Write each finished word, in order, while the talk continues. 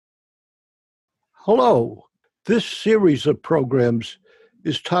Hello. This series of programs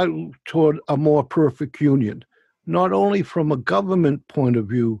is titled Toward a More Perfect Union, not only from a government point of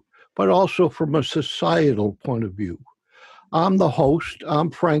view, but also from a societal point of view. I'm the host, I'm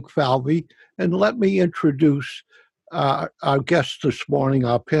Frank Falvey, and let me introduce our guest this morning,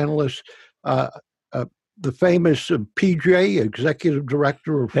 our panelist, uh, the famous PJ, Executive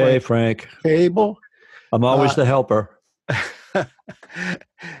Director of Hey, Frank. Cable. I'm always the helper.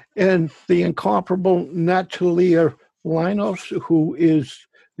 And the incomparable Natalia Linos, who is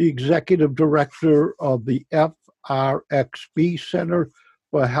the Executive Director of the FRXB Center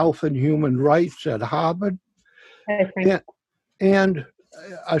for Health and Human Rights at Harvard. Hi, Frank. And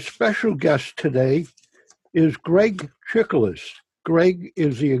a special guest today is Greg Chikolas. Greg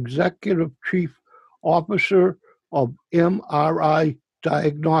is the Executive Chief Officer of MRI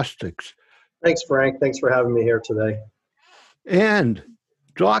Diagnostics. Thanks, Frank. Thanks for having me here today. And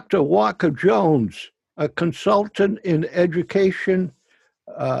Dr. Walker Jones, a consultant in education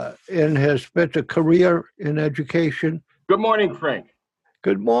and has spent a career in education. Good morning, Frank.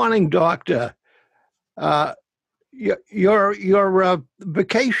 Good morning, Doctor. You're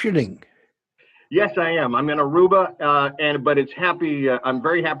vacationing. Yes, I am. I'm in Aruba, but it's happy. I'm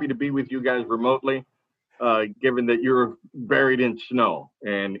very happy to be with you guys remotely, given that you're buried in snow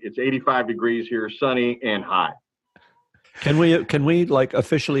and it's 85 degrees here, sunny and hot. Can we like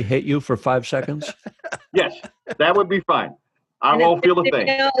officially hate you for 5 seconds? Yes, that would be fine. I won't feel a thing.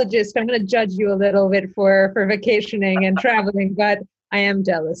 I'm going to judge you a little bit for vacationing and traveling, but I am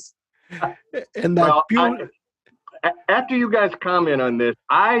jealous. And that after you guys comment on this,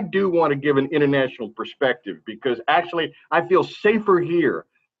 I do want to give an international perspective because actually I feel safer here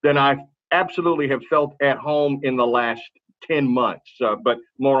than I absolutely have felt at home in the last 10 months. But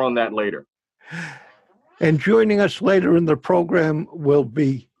more on that later. And joining us later in the program will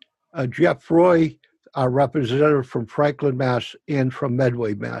be Jeff Roy, our representative from Franklin, Mass. And from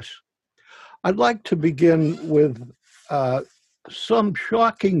Medway, Mass. I'd like to begin with some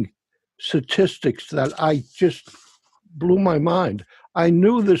shocking statistics that I just blew my mind. I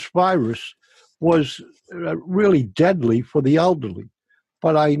knew this virus was really deadly for the elderly,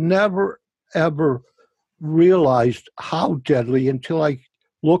 but I never, ever realized how deadly until I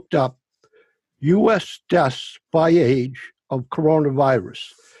looked up U.S. deaths by age of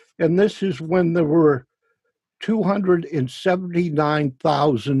coronavirus. And this is when there were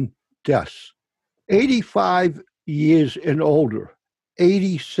 279,000 deaths. 85 years and older,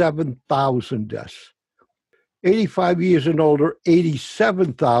 87,000 deaths. 85 years and older,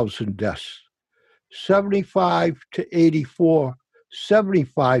 87,000 deaths. 75 to 84,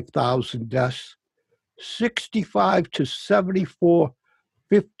 75,000 deaths. 65 to 74,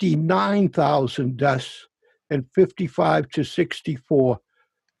 59,000 deaths, and 55 to 64,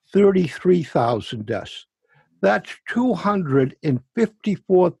 33,000 deaths. That's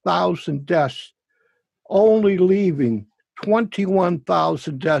 254,000 deaths, only leaving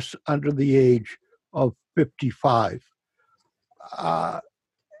 21,000 deaths under the age of 55.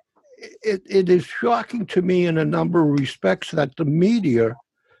 It is shocking to me in a number of respects that the media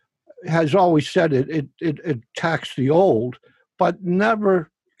has always said it attacks the old, but never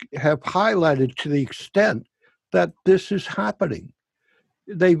have highlighted to the extent that this is happening.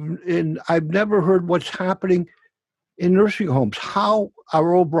 I've never heard what's happening in nursing homes. How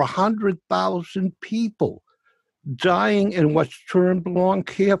are over 100,000 people dying in what's termed long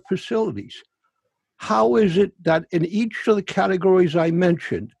care facilities? How is it that in each of the categories I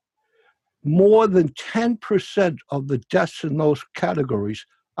mentioned, more than 10% of the deaths in those categories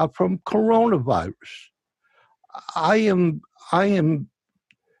are from coronavirus? I am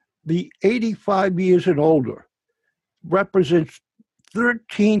the 85 years and older represents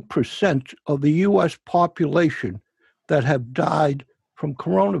 13% of the U.S. population that have died from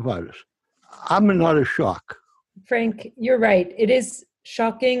coronavirus. I'm in utter shock. Frank, you're right. It is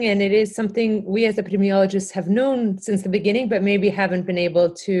shocking, and it is something we as epidemiologists have known since the beginning, but maybe haven't been able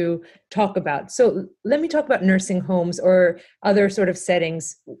to talk about. So let me talk about nursing homes or other sort of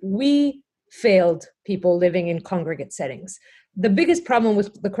settings. We failed people living in congregate settings. The biggest problem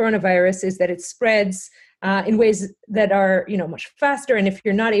with the coronavirus is that it spreads in ways that are, much faster. And if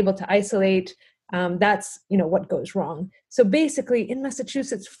you're not able to isolate, that's, what goes wrong. So basically in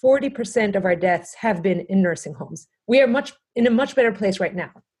Massachusetts, 40% of our deaths have been in nursing homes. We are in a much better place right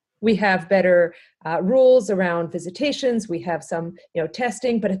now. We have better rules around visitations. We have some,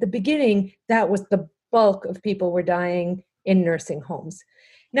 testing. But at the beginning, that was the bulk of people were dying in nursing homes.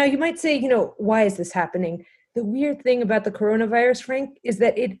 Now, you might say, why is this happening? The weird thing about the coronavirus, Frank, is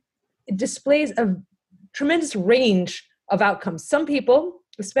that it displays a tremendous range of outcomes. Some people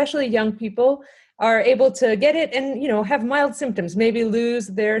especially young people, are able to get it and, have mild symptoms, maybe lose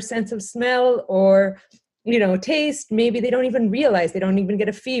their sense of smell or, taste. Maybe they don't even realize, they don't even get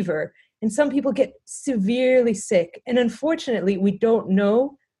a fever. And some people get severely sick. And unfortunately, we don't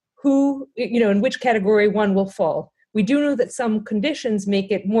know who, in which category one will fall. We do know that some conditions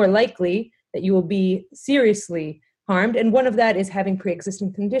make it more likely that you will be seriously harmed. And one of that is having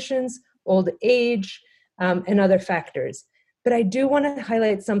pre-existing conditions, old age, and other factors. But I do want to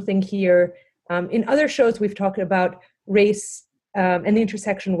highlight something here. In other shows, we've talked about race and the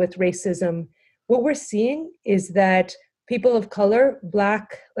intersection with racism. What we're seeing is that people of color,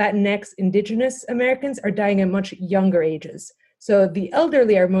 Black, Latinx, Indigenous Americans are dying at much younger ages. So the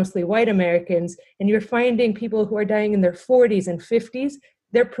elderly are mostly white Americans, and you're finding people who are dying in their 40s and 50s.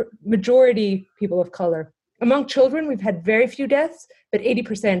 They're majority people of color. Among children, we've had very few deaths, but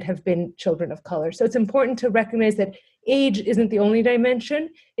 80% have been children of color. So it's important to recognize that age isn't the only dimension.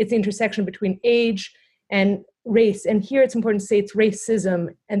 It's the intersection between age and race. And here it's important to say it's racism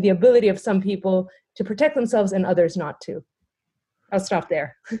and the ability of some people to protect themselves and others not to. I'll stop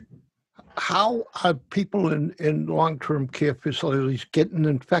there. How are people in long-term care facilities getting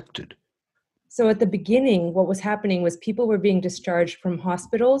infected? So at the beginning, what was happening was people were being discharged from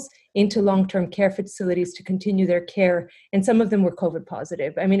hospitals into long-term care facilities to continue their care. And some of them were COVID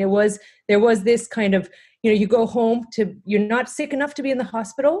positive. I mean, there was this kind of, you go home you're not sick enough to be in the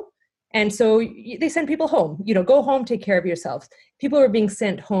hospital. And so they send people home, go home, take care of yourself. People were being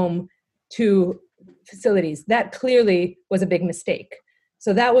sent home to facilities. That clearly was a big mistake.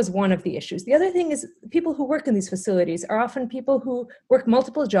 So that was one of the issues. The other thing is people who work in these facilities are often people who work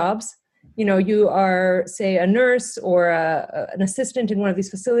multiple jobs. You are, say, a nurse or an assistant in one of these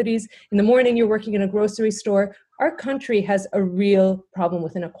facilities. In the morning, you're working in a grocery store. Our country has a real problem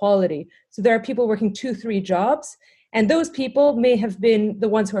with inequality. So there are people working 2-3 jobs, and those people may have been the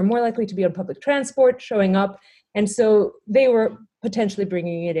ones who are more likely to be on public transport, showing up, and so they were potentially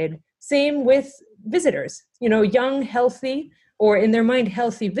bringing it in. Same with visitors, young, healthy, or in their mind,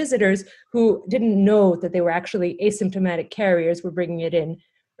 healthy visitors who didn't know that they were actually asymptomatic carriers were bringing it in.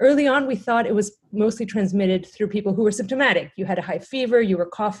 Early on, we thought it was mostly transmitted through people who were symptomatic. You had a high fever, you were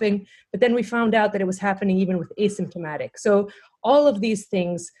coughing, but then we found out that it was happening even with asymptomatic. So all of these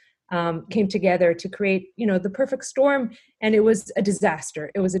things came together to create, the perfect storm, and it was a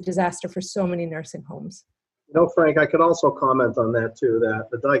disaster. It was a disaster for so many nursing homes. Frank, I could also comment on that too, that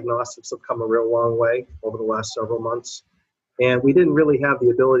the diagnostics have come a real long way over the last several months. And we didn't really have the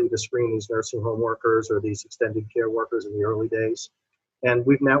ability to screen these nursing home workers or these extended care workers in the early days. And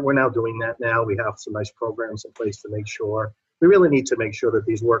we're now doing that now. We have some nice programs in place to make sure. We really need to make sure that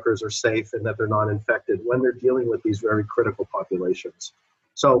these workers are safe and that they're not infected when they're dealing with these very critical populations.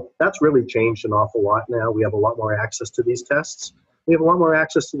 So that's really changed an awful lot now. We have a lot more access to these tests. We have a lot more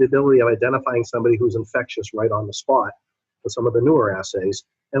access to the ability of identifying somebody who's infectious right on the spot with some of the newer assays.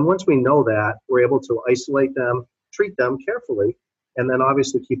 And once we know that, we're able to isolate them, treat them carefully, and then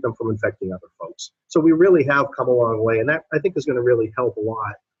obviously keep them from infecting other folks. So we really have come a long way, and that I think is going to really help a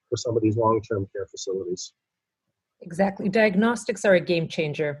lot for some of these long-term care facilities. Exactly. Diagnostics are a game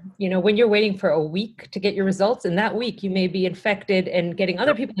changer. When you're waiting for a week to get your results, in that week you may be infected and getting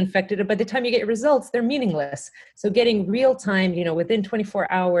other people infected, and by the time you get your results, they're meaningless. So getting real time, within 24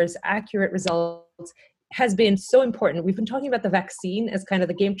 hours, accurate results has been so important. We've been talking about the vaccine as kind of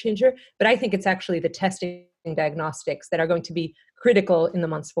the game changer, but I think it's actually the testing and diagnostics that are going to be critical in the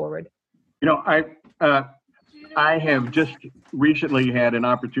months forward. I have just recently had an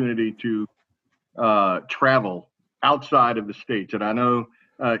opportunity to travel outside of the States. And I know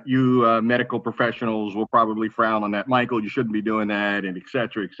you medical professionals will probably frown on that. Michael, you shouldn't be doing that, and et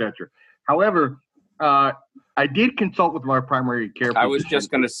cetera, et cetera. However, I did consult with my primary care physician. I was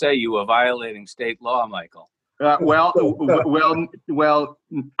just going to say you were violating state law, Michael. Well,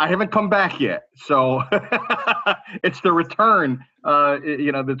 I haven't come back yet. So it's the return,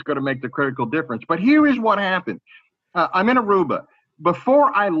 that's going to make the critical difference. But here is what happened. I'm in Aruba.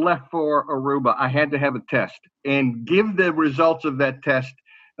 Before I left for Aruba, I had to have a test and give the results of that test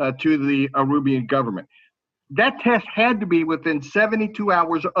to the Arubian government. That test had to be within 72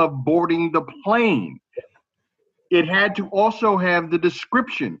 hours of boarding the plane. It had to also have the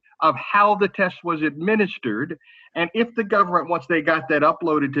description of how the test was administered. And if the government, once they got that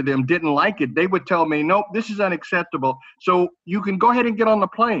uploaded to them, didn't like it, they would tell me, nope, this is unacceptable. So you can go ahead and get on the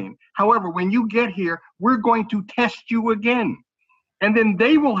plane. However, when you get here, we're going to test you again. And then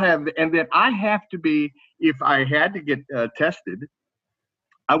they will have, and then I have to be, if I had to get tested,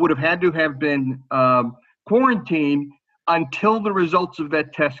 I would have had to have been quarantined until the results of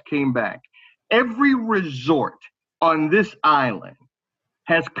that test came back. Every resort on this island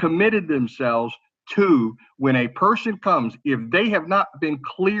has committed themselves to, when a person comes, if they have not been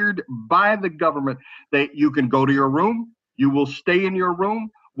cleared by the government, that you can go to your room, you will stay in your room,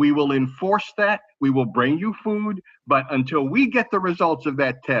 we will enforce that, we will bring you food, but until we get the results of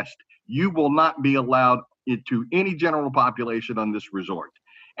that test, you will not be allowed into any general population on this resort.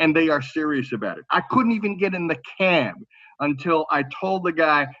 And they are serious about it. I couldn't even get in the cab until I told the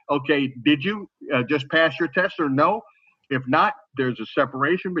guy, okay, did you just pass your test or no? If not, there's a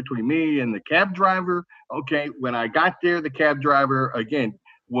separation between me and the cab driver. Okay, when I got there, the cab driver, again,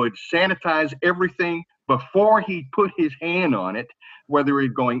 would sanitize everything before he put his hand on it, whether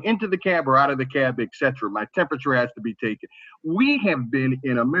he's going into the cab or out of the cab, etc. My temperature has to be taken. We have been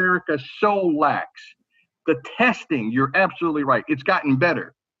in America so lax. The testing, you're absolutely right. It's gotten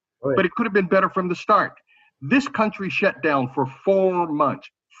better, but it could have been better from the start. This country shut down for 4 months.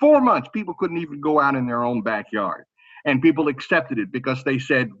 4 months, people couldn't even go out in their own backyard. And people accepted it because they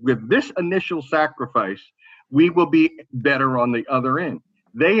said, with this initial sacrifice, we will be better on the other end.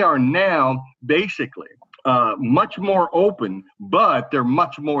 They are now basically much more open, but they're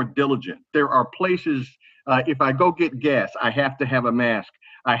much more diligent. There are places, if I go get gas, I have to have a mask.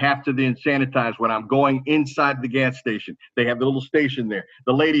 I have to then sanitize when I'm going inside the gas station. They have the little station there.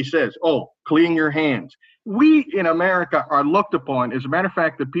 The lady says, oh, clean your hands. We in America are looked upon, as a matter of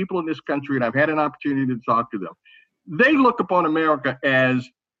fact, the people in this country, and I've had an opportunity to talk to them, they look upon America as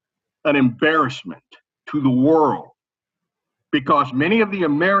an embarrassment to the world, because many of the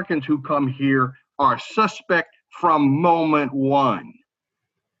Americans who come here are suspect from moment one.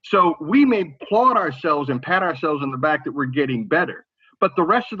 So we may applaud ourselves and pat ourselves on the back that we're getting better, but the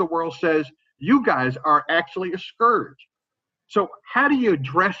rest of the world says, you guys are actually a scourge. So how do you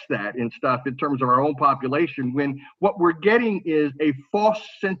address that and stuff in terms of our own population when what we're getting is a false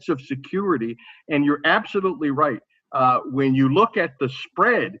sense of security? And you're absolutely right. When you look at the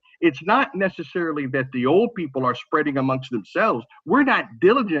spread, it's not necessarily that the old people are spreading amongst themselves. We're not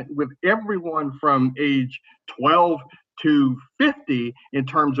diligent with everyone from age 12 to 50 in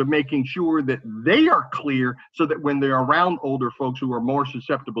terms of making sure that they are clear so that when they're around older folks who are more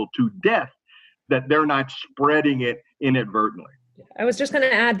susceptible to death, that they're not spreading it inadvertently. I was just going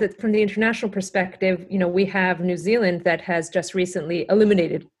to add that from the international perspective, we have New Zealand that has just recently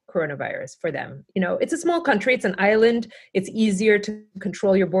eliminated coronavirus for them. It's a small country, it's an island, it's easier to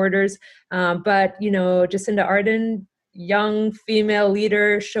control your borders. But Jacinda Ardern, young female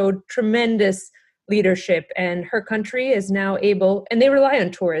leader, showed tremendous leadership, and her country is now able, and they rely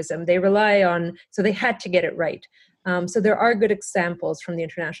on tourism, so they had to get it right. So there are good examples from the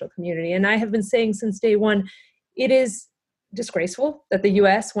international community. And I have been saying since day one, it is disgraceful that the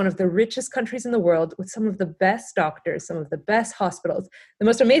US, one of the richest countries in the world, with some of the best doctors, some of the best hospitals, the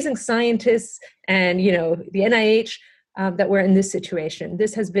most amazing scientists, and the NIH, that we're in this situation.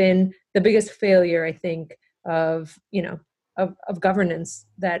 This has been the biggest failure, I think, of governance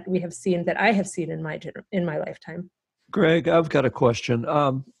that we have seen, that I have seen in my lifetime. Greg, I've got a question.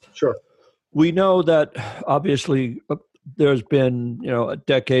 Sure. We know that obviously there's been,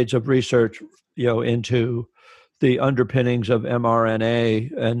 decades of research, into the underpinnings of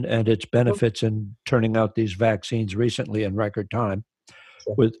mRNA and its benefits in turning out these vaccines recently in record time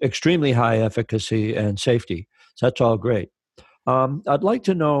with extremely high efficacy and safety. So that's all great. I'd like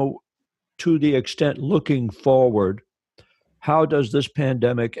to know, to the extent looking forward, how does this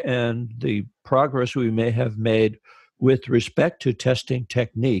pandemic and the progress we may have made with respect to testing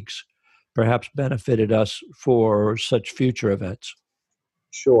techniques perhaps benefited us for such future events?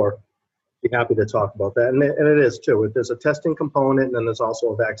 Sure. Be happy to talk about that. And it is too. There's a testing component, and then there's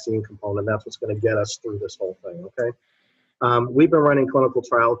also a vaccine component. That's what's going to get us through this whole thing, okay? We've been running clinical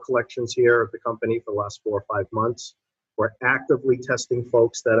trial collections here at the company for the last 4 or 5 months. We're actively testing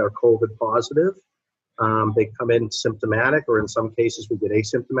folks that are COVID positive. They come in symptomatic, or in some cases we get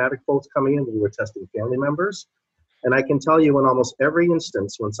asymptomatic folks coming in. We were testing family members. And I can tell you, in almost every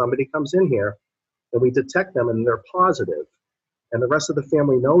instance, when somebody comes in here and we detect them and they're positive, and the rest of the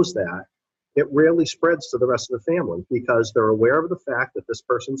family knows that, it rarely spreads to the rest of the family because they're aware of the fact that this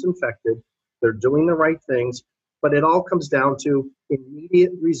person's infected, they're doing the right things, but it all comes down to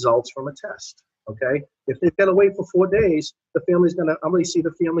immediate results from a test, okay? If they've got to wait for 4 days, I'm going to see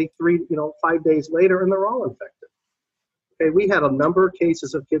the family 5 days later, and they're all infected. Okay, we had a number of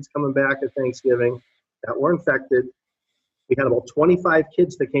cases of kids coming back at Thanksgiving that were infected. We had about 25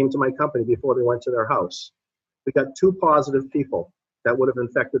 kids that came to my company before they went to their house. We got 2 positive people that would have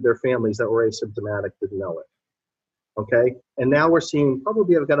infected their families that were asymptomatic, didn't know it. Okay, and now we're seeing,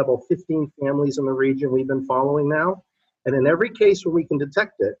 probably I've got about 15 families in the region we've been following now. And in every case where we can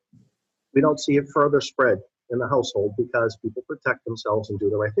detect it, we don't see it further spread in the household because people protect themselves and do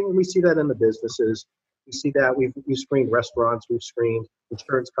the right thing. And we see that in the businesses. We see that we've screened restaurants, we've screened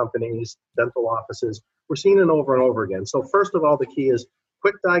insurance companies, dental offices. We're seeing it over and over again. So first of all, the key is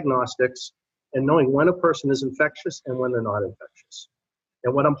quick diagnostics and knowing when a person is infectious and when they're not infectious.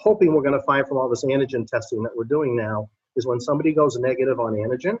 And what I'm hoping we're going to find from all this antigen testing that we're doing now is when somebody goes negative on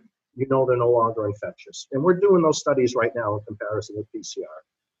antigen, you know they're no longer infectious. And we're doing those studies right now in comparison with PCR,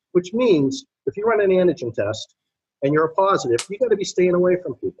 which means if you run an antigen test and you're a positive, you got to be staying away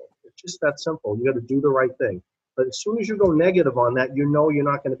from people. It's just that simple. You got to do the right thing. But as soon as you go negative on that, you know you're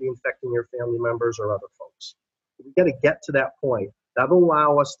not going to be infecting your family members or other folks. We got to get to that point. That'll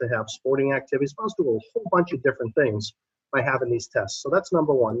allow us to have sporting activities. Let's do a whole bunch of different things by having these tests. So that's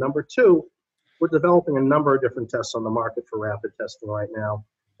number one. Number two, we're developing a number of different tests on the market for rapid testing right now.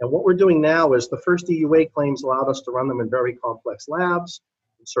 And what we're doing now is the first EUA claims allowed us to run them in very complex labs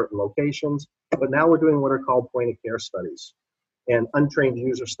in certain locations. But now we're doing what are called point of care studies and untrained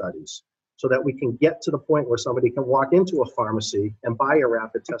user studies so that we can get to the point where somebody can walk into a pharmacy and buy a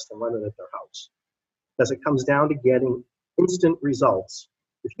rapid test and run it at their house. Because it comes down to getting instant results.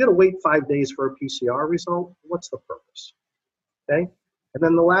 If you got to wait 5 days for a PCR result, what's the purpose? Okay? And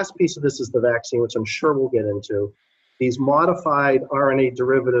then the last piece of this is the vaccine, which I'm sure we'll get into. These modified RNA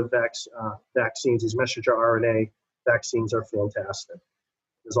derivative vaccines, these messenger RNA vaccines are fantastic.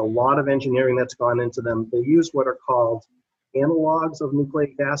 There's a lot of engineering that's gone into them. They use what are called analogs of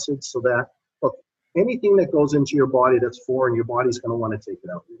nucleic acids so that, look, anything that goes into your body that's foreign, your body's going to want to take it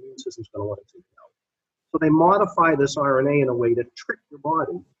out. Your immune system's going to want to take it out. So they modify this RNA in a way to trick your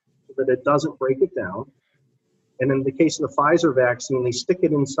body so that it doesn't break it down. And in the case of the Pfizer vaccine, they stick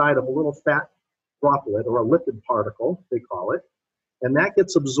it inside of a little fat droplet or a lipid particle, they call it, and that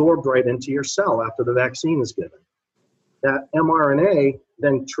gets absorbed right into your cell after the vaccine is given. That mRNA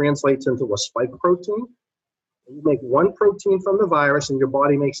then translates into a spike protein. You make one protein from the virus and your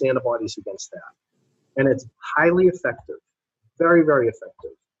body makes antibodies against that. And it's highly effective, very, very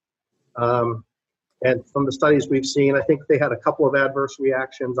effective. And from the studies we've seen, I think they had a couple of adverse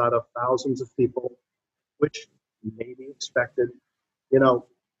reactions out of thousands of people, which may be expected. You know,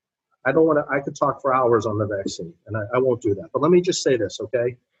 I could talk for hours on the vaccine, and I won't do that. But let me just say this,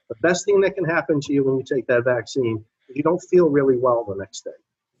 okay? The best thing that can happen to you when you take that vaccine is you don't feel really well the next day.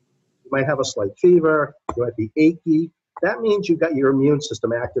 You might have a slight fever, you might be achy. That means you got your immune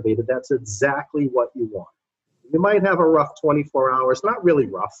system activated. That's exactly what you want. You might have a rough 24 hours, not really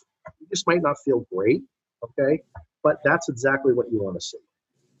rough. You just might not feel great, okay? But that's exactly what you want to see.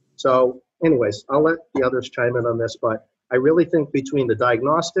 So anyways, I'll let the others chime in on this, but I really think between the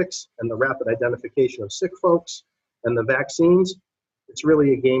diagnostics and the rapid identification of sick folks and the vaccines, it's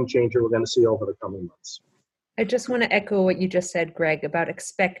really a game changer we're going to see over the coming months. I just want to echo what you just said, Greg, about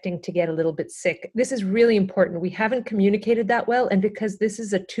expecting to get a little bit sick. This is really important. We haven't communicated that well, and because this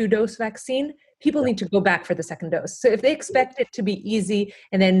is a 2-dose vaccine, people need to go back for the second dose. So if they expect it to be easy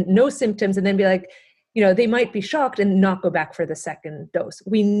and then no symptoms and then be like, you know, they might be shocked and not go back for the second dose.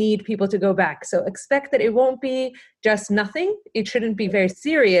 We need people to go back. So expect that it won't be just nothing. It shouldn't be very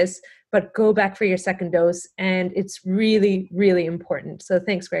serious, but go back for your second dose. And it's really, really important. So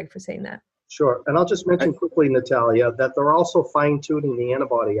thanks, Greg, for saying that. Sure. And I'll just mention quickly, Natalia, that they're also fine-tuning the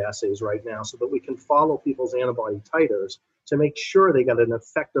antibody assays right now so that we can follow people's antibody titers to make sure they got an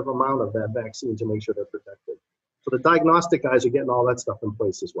effective amount of that vaccine to make sure they're protected. So the diagnostic guys are getting all that stuff in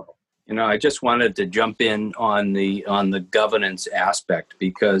place as well. You know, I just wanted to jump in on the governance aspect,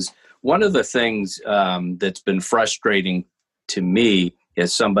 because one of the things that's been frustrating to me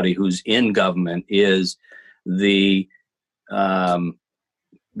as somebody who's in government is the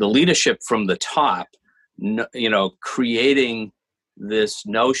leadership from the top, you know, creating this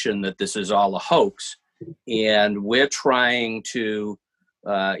notion that this is all a hoax, and we're trying to,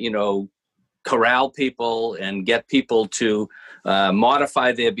 you know, corral people and get people to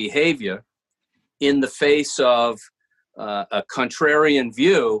modify their behavior in the face of a contrarian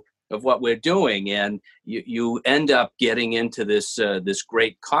view of what we're doing, and you end up getting into this this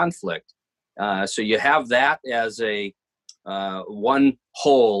great conflict. So you have that as a one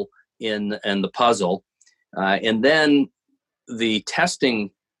hole in the puzzle, and then the testing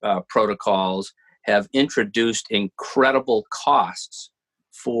protocols have introduced incredible costs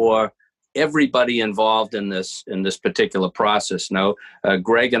for everybody involved in this particular process. Now,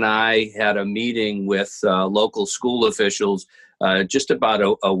 Greg and I had a meeting with local school officials just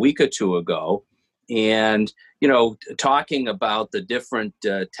about a week or two ago, and you know, talking about the different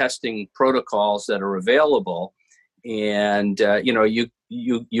testing protocols that are available, and you know,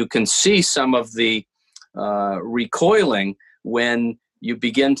 you can see some of the recoiling when you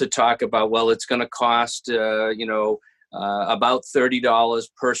begin to talk about, well, it's going to cost, about $30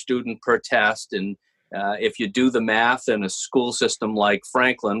 per student per test. And if you do the math in a school system like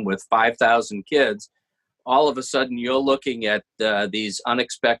Franklin with 5,000 kids, all of a sudden you're looking at these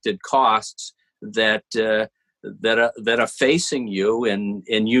unexpected costs that are facing you, and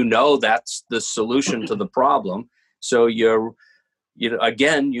that's the solution to the problem. So you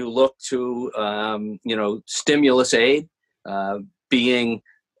look to stimulus aid being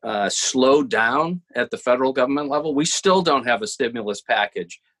slowed down at the federal government level. We still don't have a stimulus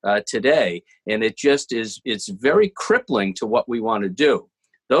package today, and it's very crippling to what we want to do.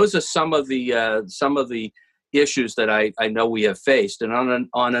 Those are some of the issues that I know we have faced. And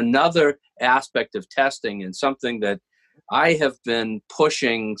on another aspect of testing, and something that I have been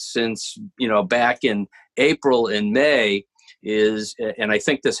pushing since back in April and May, is, and I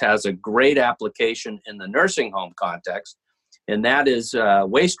think this has a great application in the nursing home context, and that is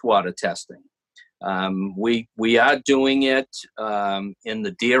wastewater testing. We are doing it in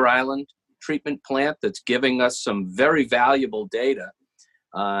the Deer Island treatment plant that's giving us some very valuable data.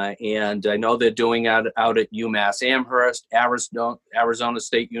 And I know they're doing out at UMass Amherst, Arizona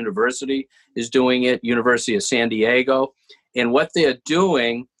State University is doing it, University of San Diego. And what they're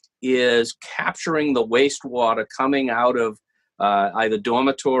doing is capturing the wastewater coming out of either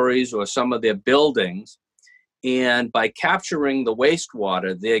dormitories or some of their buildings. And by capturing the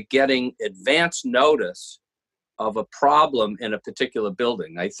wastewater, they're getting advance notice of a problem in a particular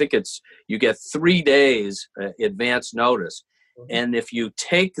building. I think you get 3 days advance notice. And if you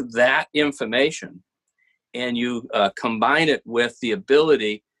take that information and you combine it with the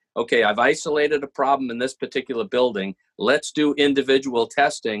ability, okay, I've isolated a problem in this particular building, let's do individual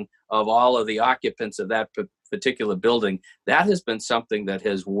testing of all of the occupants of that particular building. That has been something that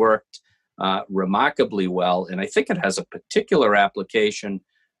has worked remarkably well. And I think it has a particular application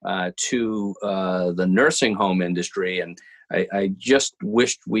to the nursing home industry. And I just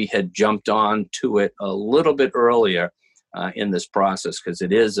wished we had jumped on to it a little bit earlier in this process, because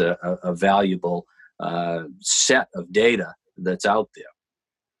it is a valuable set of data that's out there.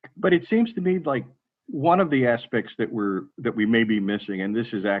 But it seems to me like one of the aspects that we may be missing, and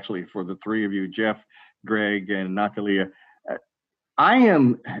this is actually for the three of you, Jeff, Greg, and Natalia, I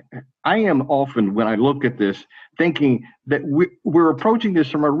am often, when I look at this, thinking that we're approaching this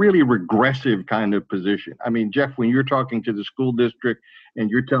from a really regressive kind of position. I mean, Jeff, when you're talking to the school district and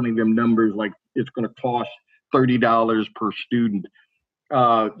you're telling them numbers like it's going to cost $30 per student,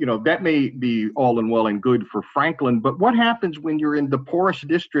 that may be all and well and good for Franklin, but what happens when you're in the poorest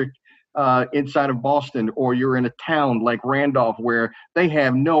district inside of Boston, or you're in a town like Randolph where they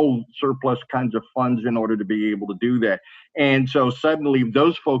have no surplus kinds of funds in order to be able to do that? And so suddenly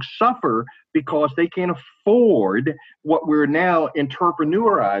those folks suffer because they can't afford what we're now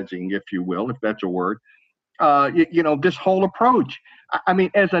entrepreneurizing, if you will, if that's a word, this whole approach. I mean,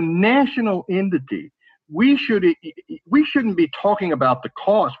 as a national entity, we shouldn't be talking about the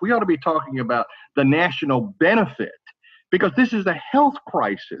cost. We ought to be talking about the national benefit, because this is a health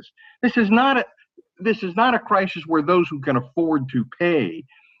crisis. This is not a crisis where those who can afford to pay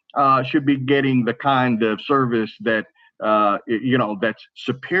should be getting the kind of service that that's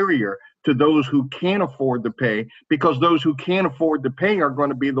superior to those who can't afford to pay, because those who can't afford to pay are going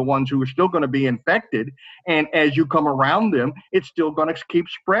to be the ones who are still going to be infected, and as you come around them, it's still going to keep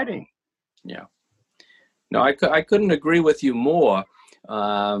spreading. Yeah. No, I couldn't agree with you more.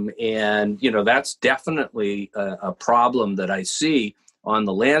 And that's definitely a problem that I see on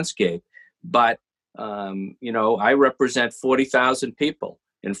the landscape. But, I represent 40,000 people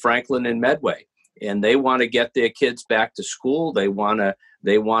in Franklin and Medway, and they want to get their kids back to school. They want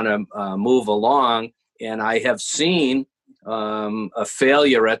to move along. And I have seen a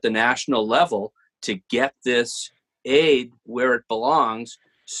failure at the national level to get this aid where it belongs.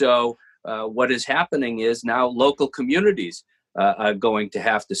 So what is happening is now local communities are going to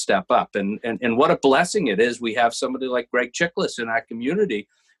have to step up. And what a blessing it is. We have somebody like Greg Chiklis in our community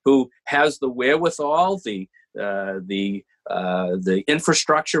who has the wherewithal, the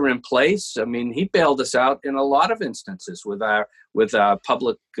infrastructure in place. I mean, he bailed us out in a lot of instances with our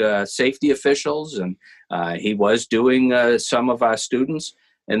public safety officials, and he was doing some of our students.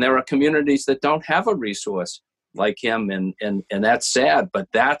 And there are communities that don't have a resource like him, and that's sad. But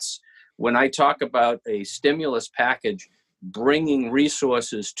that's when I talk about a stimulus package bringing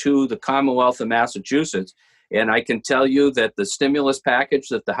resources to the Commonwealth of Massachusetts. And I can tell you that the stimulus package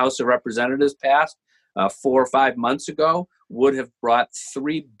that the House of Representatives passed 4 or 5 months ago would have brought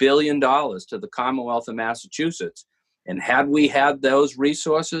 $3 billion to the Commonwealth of Massachusetts. And had we had those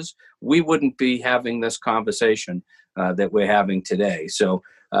resources, we wouldn't be having this conversation that we're having today. So,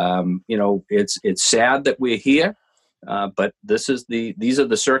 it's sad that we're here, but these are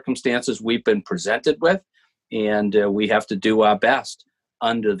the circumstances we've been presented with, and we have to do our best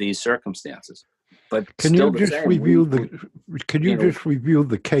under these circumstances. But can you just review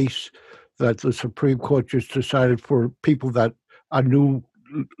the case that the Supreme Court just decided for people that are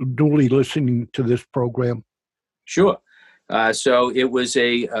newly listening to this program? Sure. So it was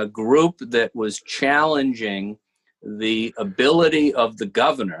a group that was challenging the ability of the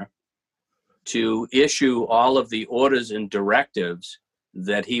governor to issue all of the orders and directives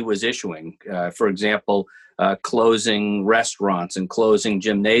that he was issuing. For example, closing restaurants and closing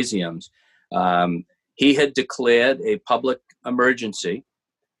gymnasiums. He had declared a public emergency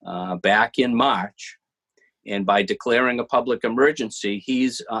back in March. And by declaring a public emergency,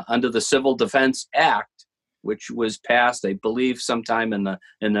 he's under the Civil Defense Act, which was passed, I believe, sometime in the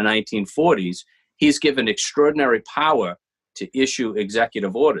 1940s. He's given extraordinary power to issue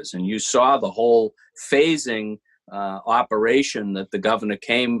executive orders. And you saw the whole phasing operation that the governor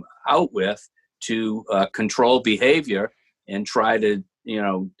came out with to control behavior and try to,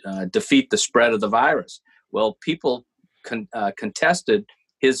 defeat the spread of the virus. Well, people contested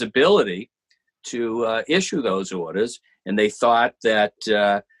his ability to issue those orders, and they thought that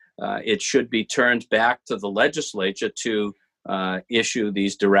it should be turned back to the legislature to issue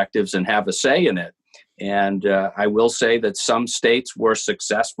these directives and have a say in it. And I will say that some states were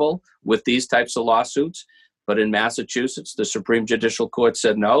successful with these types of lawsuits, but in Massachusetts, the Supreme Judicial Court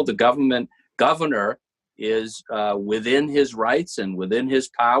said no, the governor is within his rights and within his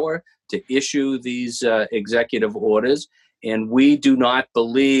power to issue these executive orders. And we do not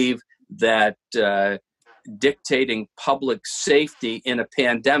believe that dictating public safety in a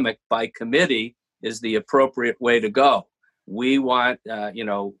pandemic by committee is the appropriate way to go. We want,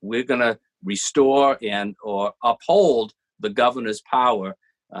 we're going to restore or uphold the governor's power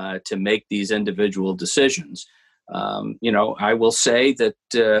to make these individual decisions. I will say that,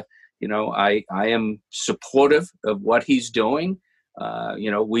 I am supportive of what he's doing.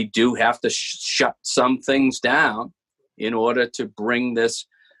 We do have to shut some things down in order to bring this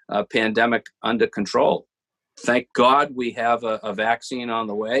pandemic under control. Thank God we have a vaccine on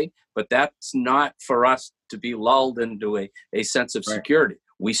the way, but that's not for us to be lulled into a sense of security.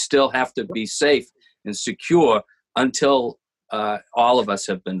 We still have to be safe and secure until all of us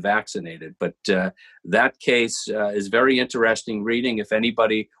have been vaccinated. But that case is very interesting reading. If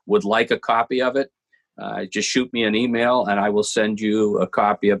anybody would like a copy of it, just shoot me an email and I will send you a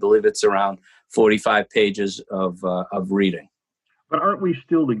copy. I believe it's around 45 pages of reading. But aren't we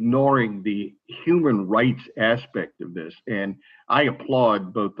still ignoring the human rights aspect of this? And I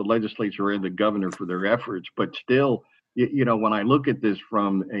applaud both the legislature and the governor for their efforts, but still, when I look at this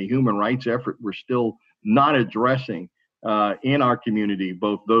from a human rights effort, we're still not addressing in our community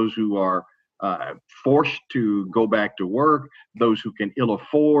both those who are forced to go back to work, those who can ill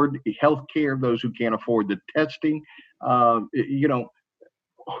afford health care, those who can't afford the testing.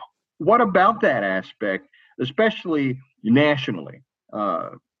 What about that aspect, especially nationally?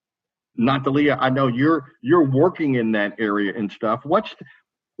 Natalia, I know you're working in that area and stuff. What's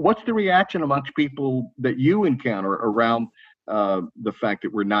the reaction amongst people that you encounter around the fact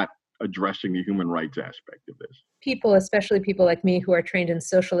that we're not addressing the human rights aspect of this? People, especially people like me who are trained in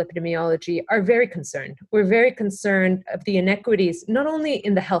social epidemiology, are very concerned. We're very concerned of the inequities, not only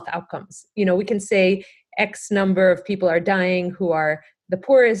in the health outcomes. We can say X number of people are dying who are the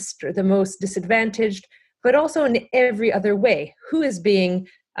poorest or the most disadvantaged, but also in every other way. Who is being,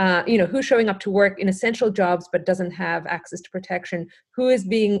 who's showing up to work in essential jobs but doesn't have access to protection? Who is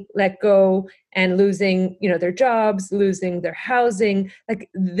being let go and losing, their jobs, losing their housing? Like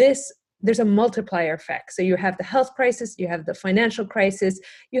this, there's a multiplier effect. So you have the health crisis, you have the financial crisis,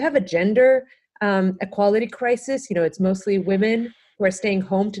 you have a gender equality crisis. It's mostly women who are staying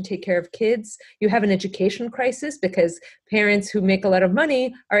home to take care of kids. You have an education crisis because parents who make a lot of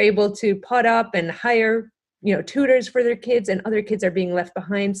money are able to pot up and hire, tutors for their kids, and other kids are being left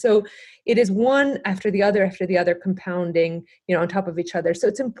behind. So it is one after the other compounding, on top of each other. So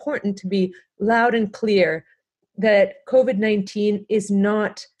it's important to be loud and clear that COVID-19 is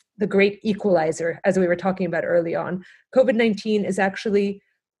not the great equalizer, as we were talking about early on. COVID-19 is actually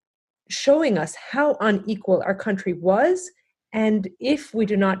showing us how unequal our country was. And if we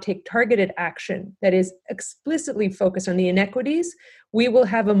do not take targeted action that is explicitly focused on the inequities, we will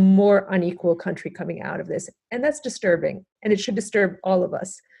have a more unequal country coming out of this. And that's disturbing, and it should disturb all of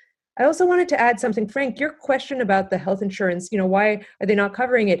us. I also wanted to add something. Frank, your question about the health insurance, why are they not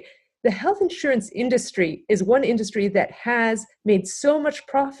covering it? The health insurance industry is one industry that has made so much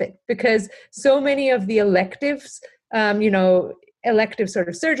profit because so many of the electives elective sort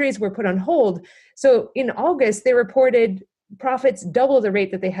of surgeries were put on hold. So in August, they reported profits double the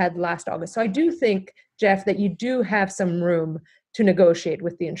rate that they had last August. So I do think, Jeff, that you do have some room to negotiate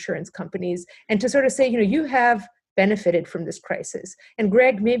with the insurance companies and to sort of say, you have benefited from this crisis. And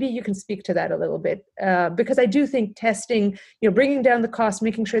Greg, maybe you can speak to that a little bit, because I do think testing, bringing down the cost,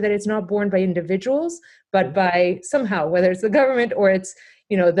 making sure that it's not borne by individuals, but by somehow, whether it's the government or it's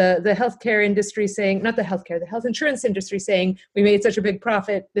the healthcare industry saying, not the healthcare, the health insurance industry saying, we made such a big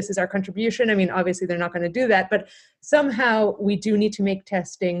profit, this is our contribution. I mean, obviously they're not going to do that, but somehow we do need to make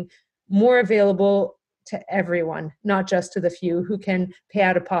testing more available to everyone, not just to the few who can pay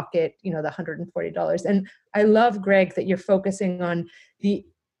out of pocket, the $140. And I love, Greg, that you're focusing on the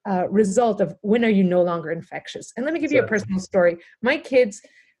result of when are you no longer infectious. And let me give you a personal story. My kids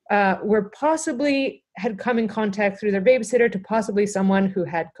had come in contact through their babysitter to possibly someone who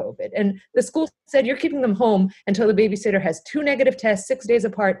had COVID. And the school said, you're keeping them home until the babysitter has 2 negative tests 6 days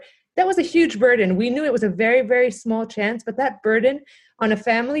apart. That was a huge burden. We knew it was a very, very small chance, but that burden on a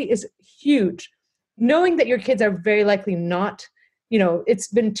family is huge. Knowing that your kids are very likely not, it's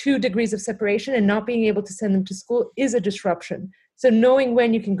been 2 degrees of separation, and not being able to send them to school is a disruption. So knowing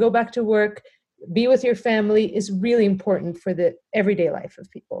when you can go back to work, be with your family is really important for the everyday life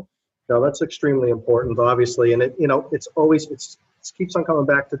of people. No, that's extremely important, obviously. And it keeps on coming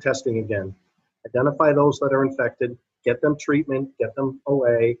back to testing again. Identify those that are infected, get them treatment, get them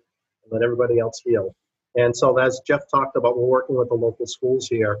away, and let everybody else heal. And so as Jeff talked about, we're working with the local schools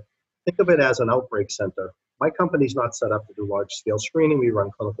here. Think of it as an outbreak center. My company's not set up to do large scale screening. We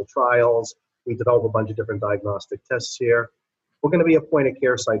run clinical trials. We develop a bunch of different diagnostic tests here. We're going to be a point of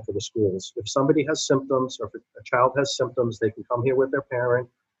care site for the schools. If somebody has symptoms, or if a child has symptoms, they can come here with their parent,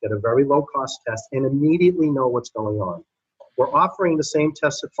 get a very low cost test, and immediately know what's going on. We're offering the same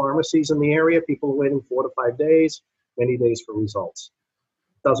tests at pharmacies in the area. People are waiting 4 to 5 days, many days for results.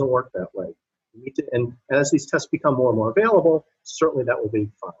 It doesn't work that way. And as these tests become more and more available, certainly that will be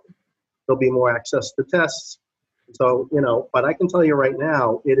fine. There'll be more access to tests. So, but I can tell you right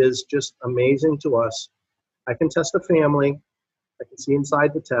now, it is just amazing to us. I can test a family. I can see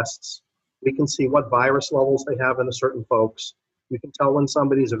inside the tests. We can see what virus levels they have in a certain folks. You can tell when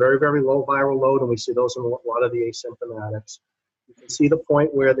somebody's a very, very low viral load, and we see those in a lot of the asymptomatics. You can see the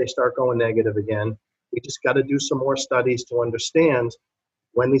point where they start going negative again. We just got to do some more studies to understand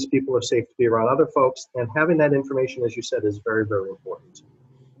when these people are safe to be around other folks, and having that information, as you said, is very, very important.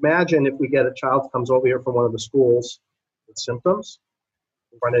 Imagine if we get a child who comes over here from one of the schools with symptoms,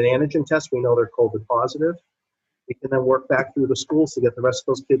 we run an antigen test, we know they're COVID positive. We can then work back through the schools to get the rest of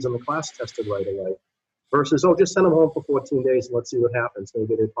those kids in the class tested right away. Versus, just send them home for 14 days and let's see what happens.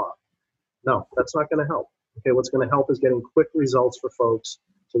 Maybe they pop. No, that's not going to help. Okay, what's going to help is getting quick results for folks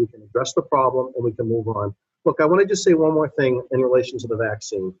so we can address the problem and we can move on. Look, I want to just say one more thing in relation to the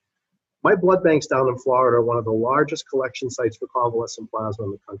vaccine. My blood banks down in Florida are one of the largest collection sites for convalescent plasma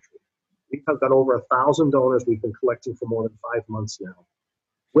in the country. We've got over 1,000 donors we've been collecting for more than 5 months now.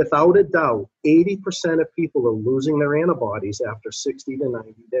 Without a doubt, 80% of people are losing their antibodies after 60 to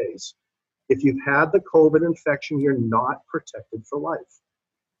 90 days. If you've had the COVID infection, you're not protected for life.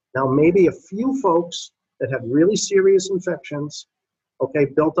 Now, maybe a few folks that have really serious infections,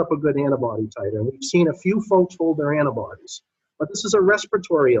 built up a good antibody titer. And we've seen a few folks hold their antibodies. But this is a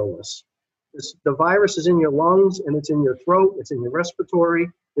respiratory illness. The virus is in your lungs and it's in your throat, it's in your respiratory.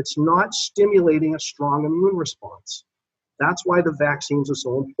 It's not stimulating a strong immune response. That's why the vaccines are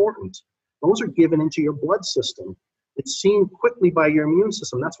so important. Those are given into your blood system. It's seen quickly by your immune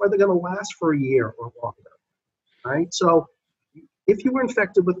system. That's why they're going to last for a year or longer. All right? So if you were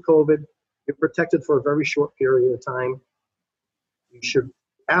infected with COVID, you're protected for a very short period of time. You should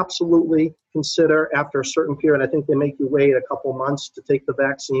absolutely consider after a certain period, I think they make you wait a couple months to take the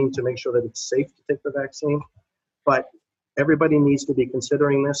vaccine to make sure that it's safe to take the vaccine. But everybody needs to be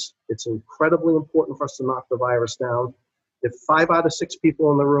considering this. It's incredibly important for us to knock the virus down. If 5 out of 6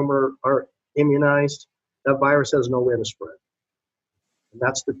 people in the room are immunized, that virus has nowhere to spread. And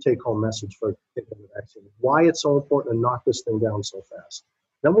that's the take-home message for taking the vaccine. Why it's so important to knock this thing down so fast.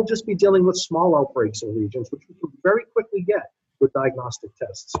 Then we'll just be dealing with small outbreaks in regions, which we can very quickly get with diagnostic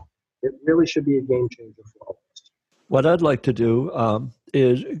tests. It really should be a game changer for all of us. What I'd like to do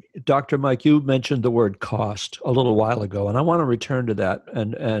is, Dr. Mike, you mentioned the word cost a little while ago, and I want to return to that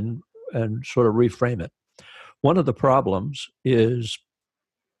and sort of reframe it. One of the problems is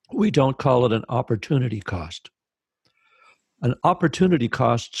we don't call it an opportunity cost. An opportunity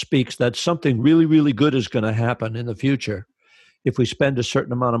cost speaks that something really, really good is going to happen in the future if we spend a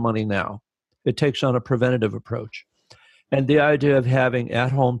certain amount of money now. It takes on a preventative approach. And the idea of having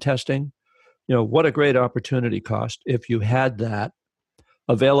at-home testing what a great opportunity cost if you had that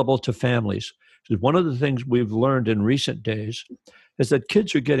available to families. Because one of the things we've learned in recent days is that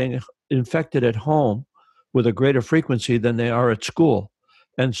kids are getting infected at home with a greater frequency than they are at school.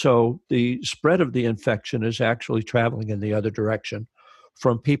 And so the spread of the infection is actually traveling in the other direction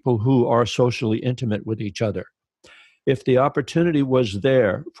from people who are socially intimate with each other. If the opportunity was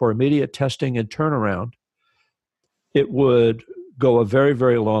there for immediate testing and turnaround, it would go a very,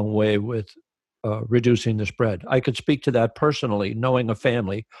 very long way with reducing the spread. I could speak to that personally, knowing a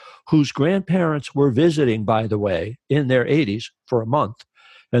family whose grandparents were visiting, by the way, in their 80s for a month,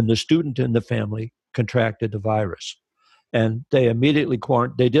 and the student in the family contracted the virus. And they immediately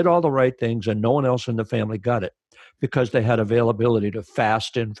quarantined. They did all the right things, and no one else in the family got it because they had availability to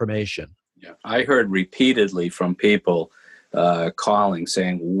fast information. Yeah, I heard repeatedly from people calling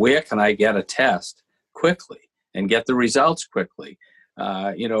saying, where can I get a test quickly and get the results quickly?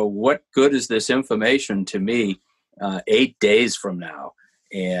 What good is this information to me 8 days from now?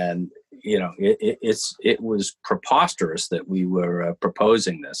 And, it was preposterous that we were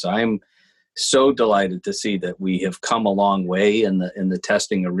proposing this. I'm so delighted to see that we have come a long way in the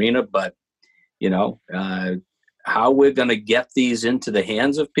testing arena, but, how we're going to get these into the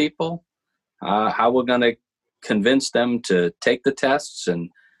hands of people, how we're going to convince them to take the tests, and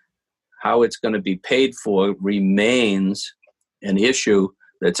how it's going to be paid for remains an issue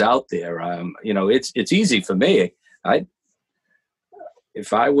that's out there. It's easy for me.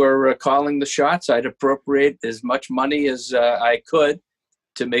 If I were calling the shots, I'd appropriate as much money as I could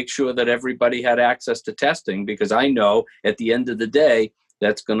to make sure that everybody had access to testing, because I know at the end of the day,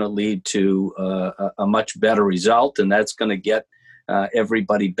 that's going to lead to a much better result, and that's going to get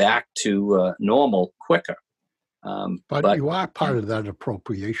everybody back to normal quicker. But you are part of that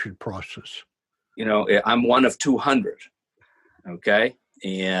appropriation process. I'm one of 200. Okay.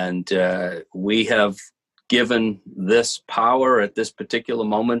 And we have given this power at this particular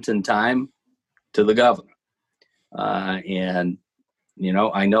moment in time to the governor. And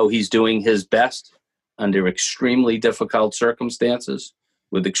I know he's doing his best under extremely difficult circumstances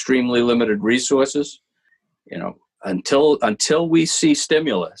with extremely limited resources. Until we see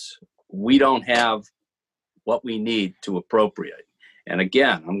stimulus, we don't have what we need to appropriate. And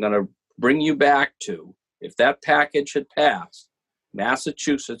again, I'm going to bring you back to, if that package had passed,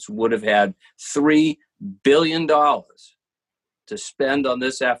 Massachusetts would have had $3 billion to spend on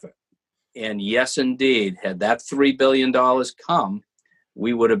this effort. And yes, indeed, had that $3 billion come,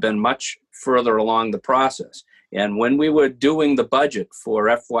 we would have been much further along the process. And when we were doing the budget for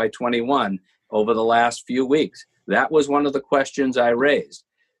FY21 over the last few weeks, that was one of the questions I raised.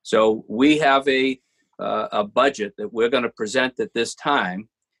 So we have a budget that we're going to present at this time,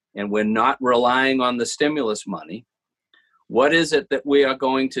 and we're not relying on the stimulus money. What is it that we are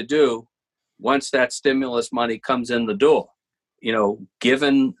going to do once that stimulus money comes in the door?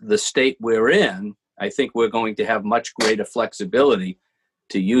 Given the state we're in, I think we're going to have much greater flexibility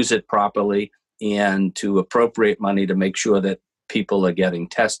to use it properly and to appropriate money to make sure that people are getting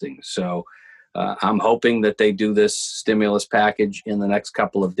testing. So I'm hoping that they do this stimulus package in the next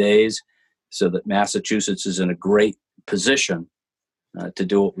couple of days so that Massachusetts is in a great position to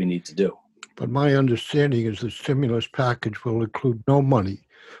do what we need to do. But my understanding is the stimulus package will include no money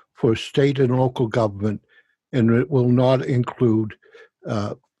for state and local government, and it will not include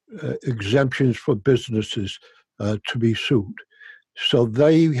exemptions for businesses to be sued. So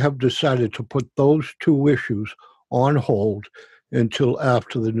they have decided to put those two issues on hold until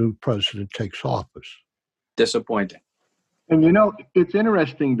after the new president takes office. Disappointing. And it's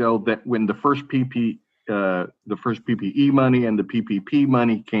interesting though that when the first PPE money and the PPP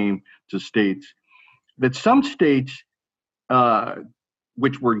money came to states, that some states,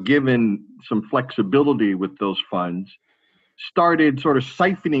 which were given some flexibility with those funds, started sort of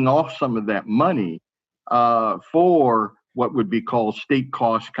siphoning off some of that money for what would be called state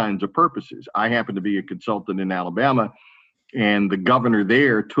cost kinds of purposes. I happen to be a consultant in Alabama, and the governor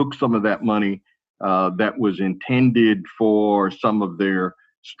there took some of that money that was intended for some of their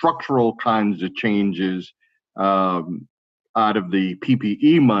structural kinds of changes out of the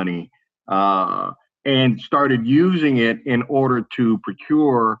PPE money and started using it in order to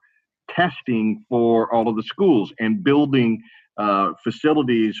procure testing for all of the schools and building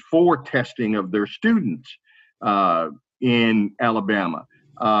facilities for testing of their students in Alabama.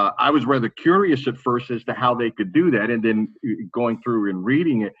 I was rather curious at first as to how they could do that, and then going through and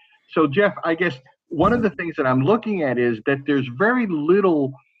reading it. So, Jeff, I guess one of the things that I'm looking at is that there's very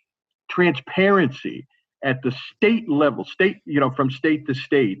little transparency at the state level, from state to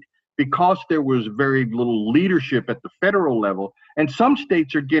state, because there was very little leadership at the federal level, and some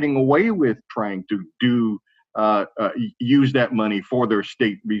states are getting away with trying to use that money for their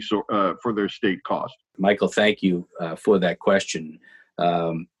state for their state cost. Michael, thank you for that question.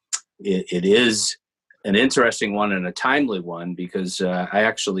 It is an interesting one and a timely one, because I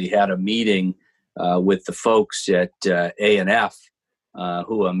actually had a meeting with the folks at A&F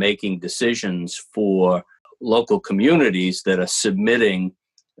who are making decisions for local communities that are submitting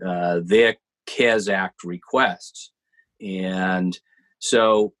their CARES Act requests. And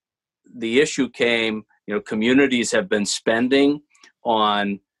so the issue came, communities have been spending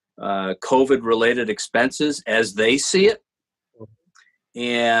on COVID-related expenses as they see it,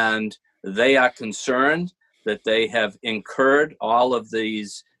 and they are concerned that they have incurred all of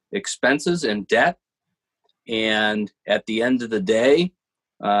these expenses and debt, and at the end of the day,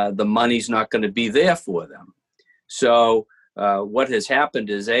 the money's not going to be there for them. So what has happened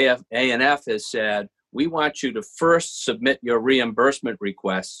is A&F has said, we want you to first submit your reimbursement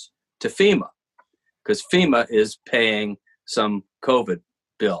requests to FEMA, because FEMA is paying some COVID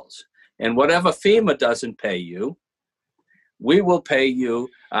bills. And whatever FEMA doesn't pay you, we will pay you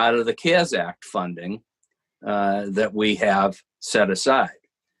out of the CARES Act funding that we have set aside.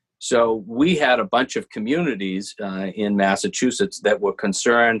 So we had a bunch of communities in Massachusetts that were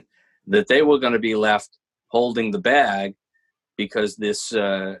concerned that they were going to be left holding the bag, because this,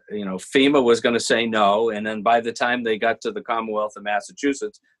 FEMA was going to say no. And then by the time they got to the Commonwealth of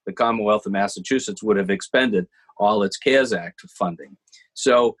Massachusetts, the Commonwealth of Massachusetts would have expended all its CARES Act funding.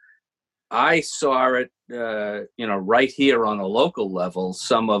 So I saw it, right here on a local level,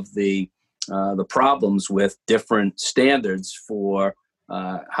 some of the problems with different standards for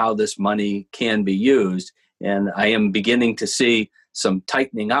how this money can be used. And I am beginning to see some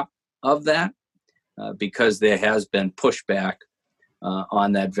tightening up of that because there has been pushback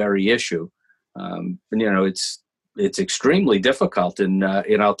on that very issue. It's extremely difficult. And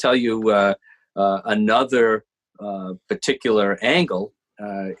I'll tell you another particular angle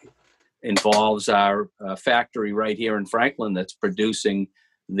involves our factory right here in Franklin that's producing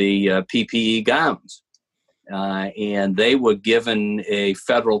the PPE gowns. And they were given a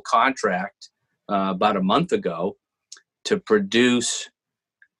federal contract about a month ago to produce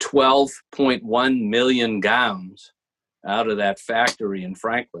 12.1 million gowns out of that factory in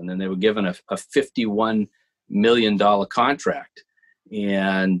Franklin. And they were given a $51 million contract.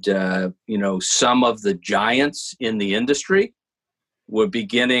 And, some of the giants in the industry were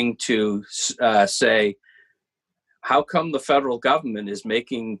beginning to say, how come the federal government is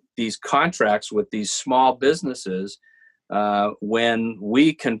making these contracts with these small businesses when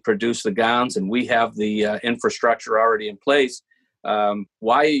we can produce the gowns and we have the infrastructure already in place?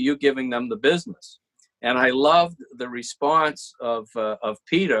 Why are you giving them the business? And I loved the response of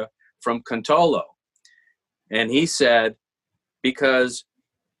Peter from Contolo. And he said, because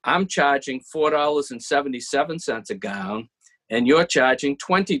I'm charging $4.77 a gown and you're charging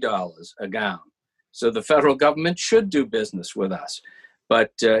 $20 a gown. So the federal government should do business with us.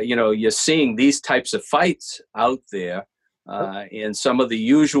 But, you're seeing these types of fights out there, and some of the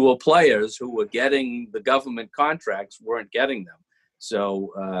usual players who were getting the government contracts weren't getting them.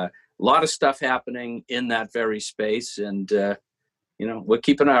 So a lot of stuff happening in that very space, and, we're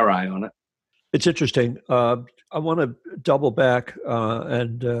keeping our eye on it. It's interesting. I want to double back,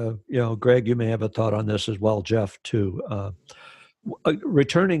 and Greg, you may have a thought on this as well, Jeff, too.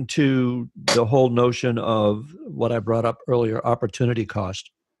 Returning to the whole notion of what I brought up earlier, opportunity cost.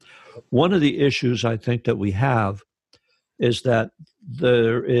 One of the issues I think that we have is that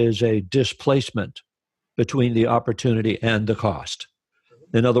there is a displacement between the opportunity and the cost.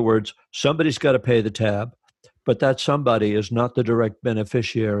 In other words, somebody's got to pay the tab, but that somebody is not the direct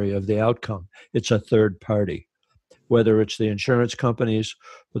beneficiary of the outcome. It's a third party, whether it's the insurance companies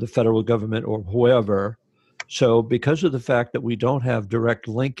or the federal government or whoever. So because of the fact that we don't have direct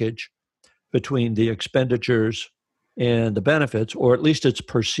linkage between the expenditures and the benefits, or at least it's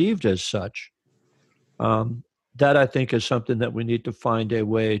perceived as such, that I think is something that we need to find a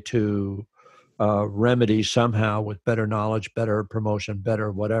way to remedy somehow with better knowledge, better promotion,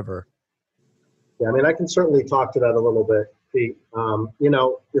 better whatever. Yeah, I can certainly talk to that a little bit, Pete.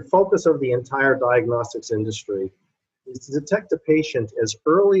 The focus of the entire diagnostics industry is to detect a patient as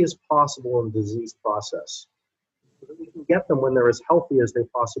early as possible in the disease process, so that we can get them when they're as healthy as they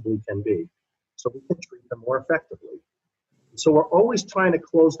possibly can be, so we can treat them more effectively. So we're always trying to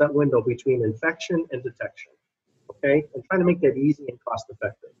close that window between infection and detection, okay? And trying to make that easy and cost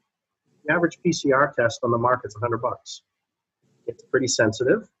effective. The average PCR test on the market's $100. It's pretty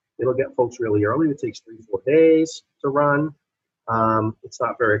sensitive. It'll get folks really early. It takes 3-4 days to run. It's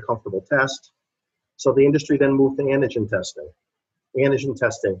not a very comfortable test. So the industry then moved to antigen testing. Antigen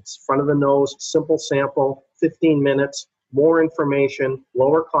testing, it's front of the nose, simple sample, 15 minutes, more information,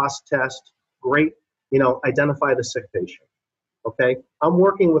 lower cost test, great, identify the sick patient. Okay, I'm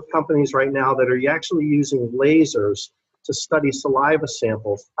working with companies right now that are actually using lasers to study saliva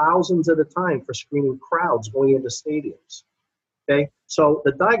samples, thousands at a time, for screening crowds going into stadiums. Okay, so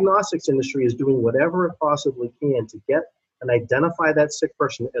the diagnostics industry is doing whatever it possibly can to get and identify that sick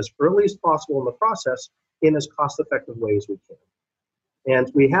person as early as possible in the process in as cost-effective way as we can.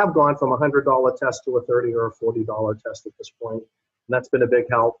 And we have gone from a $100 test to a $30 or a $40 test at this point, and that's been a big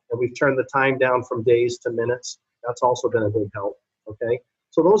help. And we've turned the time down from days to minutes. That's also been a big help, okay?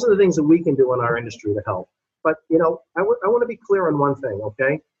 So those are the things that we can do in our industry to help. But, I want to be clear on one thing,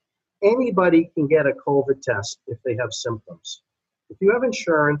 okay? Anybody can get a COVID test if they have symptoms. If you have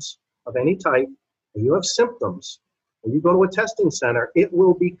insurance of any type and you have symptoms and you go to a testing center, it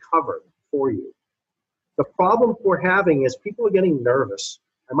will be covered for you. The problem we're having is people are getting nervous.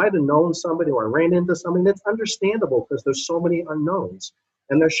 I might have known somebody or I ran into somebody. That's understandable because there's so many unknowns.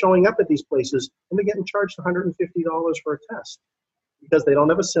 And they're showing up at these places and they're getting charged $150 for a test because they don't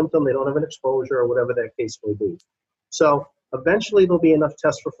have a symptom, they don't have an exposure, or whatever that case may be. So eventually there'll be enough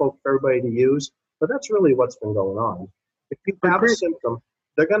tests for everybody to use, but that's really what's been going on. If you have a symptom,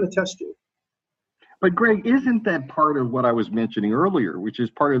 they're going to test you. But Greg, isn't that part of what I was mentioning earlier, which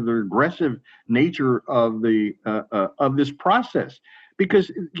is part of the aggressive nature of the of this process?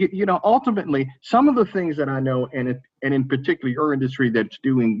 Because ultimately, some of the things that I know, and in particular your industry that's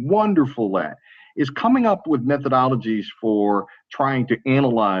doing wonderful at, is coming up with methodologies for trying to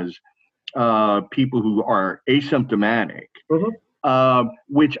analyze people who are asymptomatic.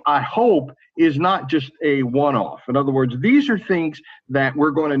 Which I hope is not just a one-off. In other words, these are things that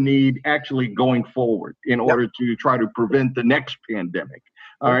we're going to need actually going forward in order to try to prevent the next pandemic.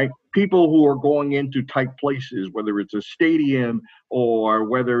 All right. People who are going into tight places, whether it's a stadium or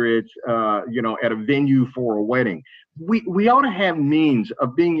whether it's, at a venue for a wedding, we ought to have means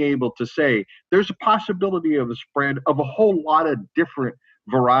of being able to say there's a possibility of a spread of a whole lot of different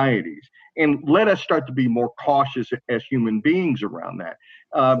varieties. And let us start to be more cautious as human beings around that,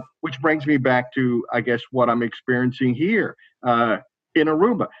 which brings me back to, I guess, what I'm experiencing here in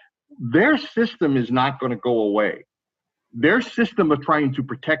Aruba. Their system is not going to go away. Their system of trying to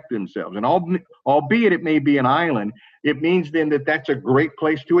protect themselves, and albeit it may be an island, it means then that that's a great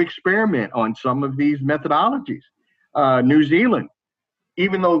place to experiment on some of these methodologies. New Zealand,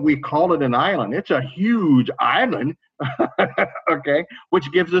 even though we call it an island, it's a huge island, okay,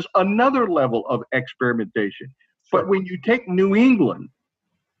 which gives us another level of experimentation. But when you take New England,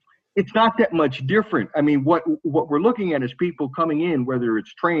 it's not that much different. I mean, what we're looking at is people coming in, whether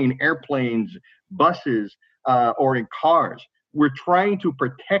it's train, airplanes, buses, or in cars. We're trying to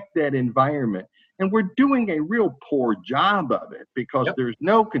protect that environment. And we're doing a real poor job of it because there's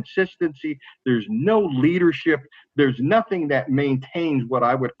no consistency, there's no leadership, there's nothing that maintains what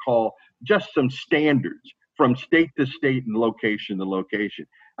I would call just some standards from state to state and location to location.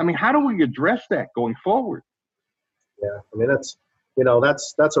 I mean, how do we address that going forward? Yeah, I mean, that's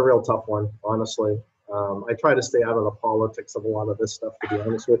a real tough one, honestly. I try to stay out of the politics of a lot of this stuff, to be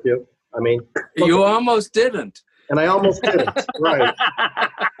honest with you. I mean, you almost didn't. And I almost didn't, right.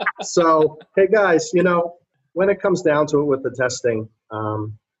 So, hey guys, when it comes down to it with the testing,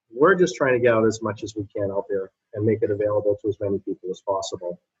 we're just trying to get out as much as we can out there and make it available to as many people as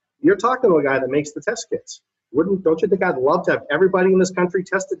possible. You're talking to a guy that makes the test kits. Don't you think I'd love to have everybody in this country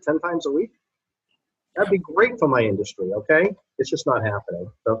tested 10 times a week? That'd be great for my industry, okay? It's just not happening.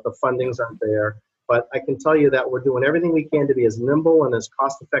 The fundings aren't there. But I can tell you that we're doing everything we can to be as nimble and as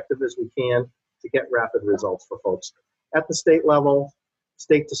cost-effective as we can to get rapid results for folks. At the state level,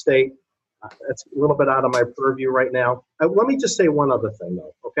 state to state, that's a little bit out of my purview right now. Let me just say one other thing,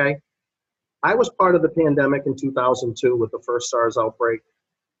 though, okay? I was part of the pandemic in 2002 with the first SARS outbreak,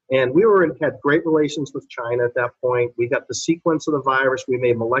 and we had great relations with China at that point. We got the sequence of the virus. We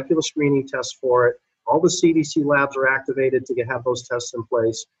made molecular screening tests for it. All the CDC labs are activated to have those tests in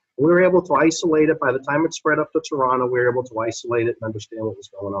place. We were able to isolate it. By the time it spread up to Toronto, we were able to isolate it and understand what was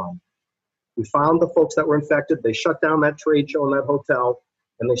going on. We found the folks that were infected. They shut down that trade show and that hotel,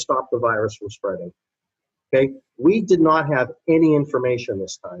 and they stopped the virus from spreading. Okay? We did not have any information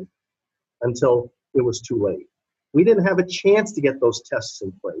this time until it was too late. We didn't have a chance to get those tests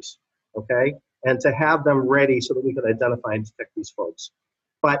in place, okay, and to have them ready so that we could identify and detect these folks.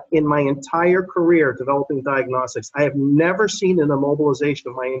 But in my entire career developing diagnostics, I have never seen an immobilization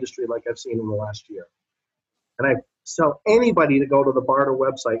of my industry like I've seen in the last year. And I tell anybody to go to the BARDA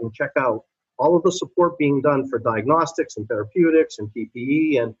website and check out all of the support being done for diagnostics and therapeutics and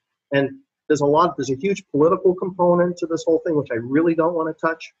PPE, and there's a huge political component to this whole thing, which I really don't want to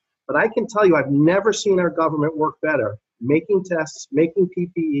touch. But I can tell you, I've never seen our government work better, making tests, making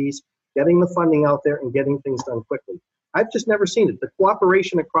PPEs, getting the funding out there, and getting things done quickly. I've just never seen it. The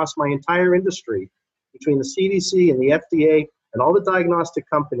cooperation across my entire industry between the CDC and the FDA and all the diagnostic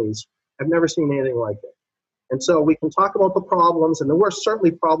companies, I've never seen anything like it. And so we can talk about the problems, and there were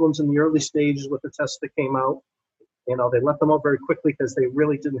certainly problems in the early stages with the tests that came out. You know, they let them out very quickly because they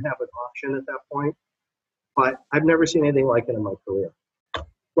really didn't have an option at that point. But I've never seen anything like it in my career.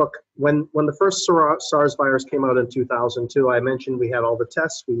 Look, when the first SARS virus came out in 2002, I mentioned we had all the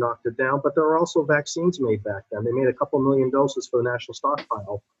tests, we knocked it down, but there were also vaccines made back then. They made a couple million doses for the national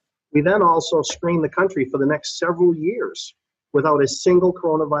stockpile. We then also screened the country for the next several years without a single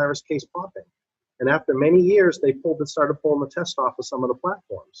coronavirus case popping. And after many years, they started pulling the test off of some of the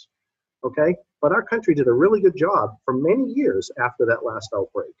platforms. Okay? But our country did a really good job for many years after that last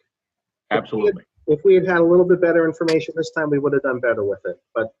outbreak. Absolutely. If we had had a little bit better information this time, we would have done better with it.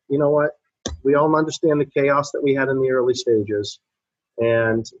 But you know what? We all understand the chaos that we had in the early stages.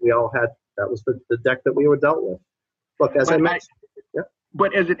 And we all had, that was the deck that we were dealt with. Look, as I mentioned.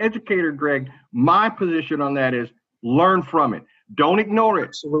 But as an educator, Greg, my position on that is learn from it. Don't ignore it.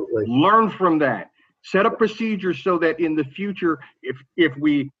 Absolutely. Learn from that. Set up procedures so that in the future, if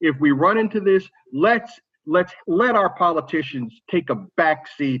we run into this, let's let our politicians take a back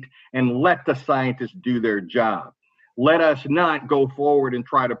seat and let the scientists do their job. Let us not go forward and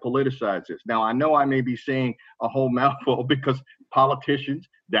try to politicize this. Now, I know I may be saying a whole mouthful because politicians,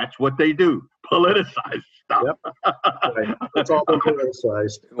 that's what they do, politicize stuff. Yep. Right. It's all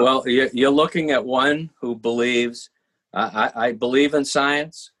politicized. Well, you're looking at one who believes, I believe in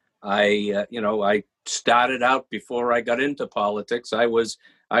science. I started out before I got into politics. I was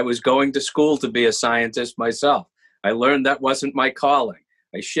going to school to be a scientist myself. I learned that wasn't my calling.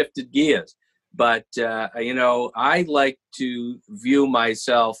 I shifted gears. But, I like to view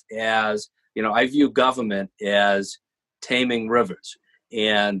myself as, I view government as taming rivers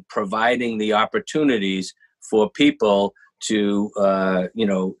and providing the opportunities for people to,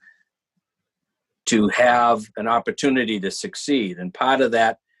 to have an opportunity to succeed. And part of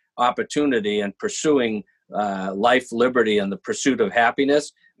that opportunity and pursuing life, liberty, and the pursuit of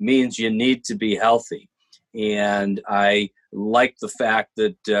happiness means you need to be healthy. And I like the fact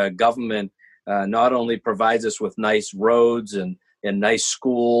that government not only provides us with nice roads and nice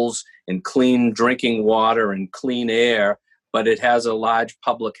schools and clean drinking water and clean air, but it has a large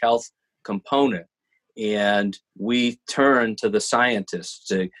public health component. And we turn to the scientists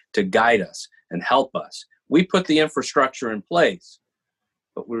to guide us and help us. We put the infrastructure in place,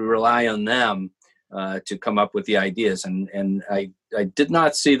 but we rely on them to come up with the ideas. And I did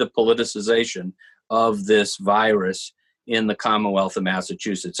not see the politicization of this virus in the Commonwealth of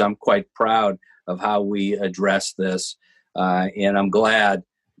Massachusetts. I'm quite proud of how we address this. And I'm glad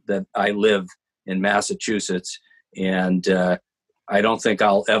that I live in Massachusetts, and I don't think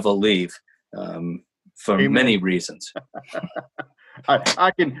I'll ever leave for Amen. Many reasons.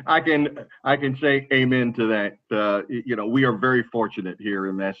 I can say amen to that. We are very fortunate here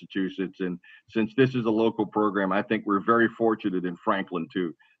in Massachusetts, and since this is a local program, I think we're very fortunate in Franklin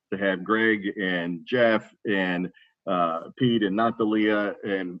to have Greg and Jeff and Pete and Natalia,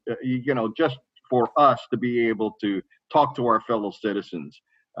 and just for us to be able to talk to our fellow citizens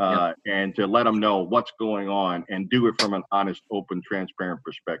and to let them know what's going on and do it from an honest, open, transparent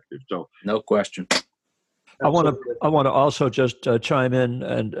perspective. So no question. I want to also just chime in,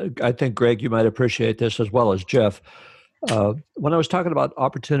 and I think, Greg, you might appreciate this as well as Jeff. When I was talking about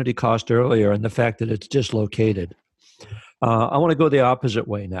opportunity cost earlier and the fact that it's dislocated, I want to go the opposite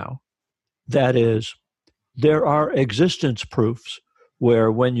way now. That is, there are existence proofs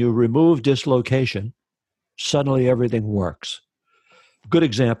where when you remove dislocation, suddenly everything works. Good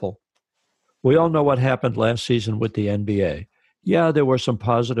example. We all know what happened last season with the NBA. Yeah, there were some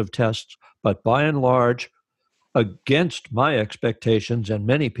positive tests, but by and large, against my expectations and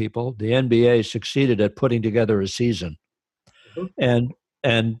many people, the NBA succeeded at putting together a season. And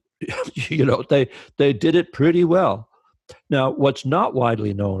they did it pretty well. Now, what's not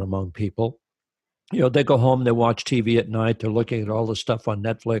widely known among people, they go home, they watch TV at night, they're looking at all the stuff on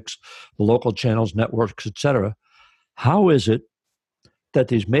Netflix, the local channels, networks, etc. How is it that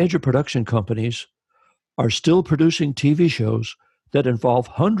these major production companies are still producing TV shows that involve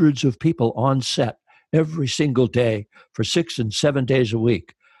hundreds of people on set every single day for 6 and 7 days a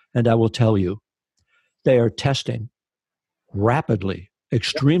week? And I will tell you, they are testing rapidly,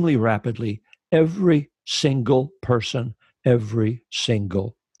 extremely rapidly, every single person, every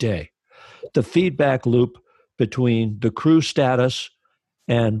single day. the feedback loop between the crew status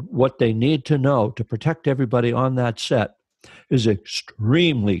and what they need to know to protect everybody on that set is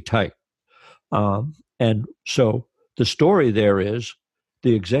extremely tight. And so the story there is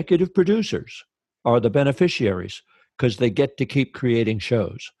the executive producers are the beneficiaries because they get to keep creating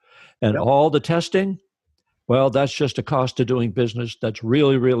shows. And Yep. all the testing, well, that's just a cost of doing business that's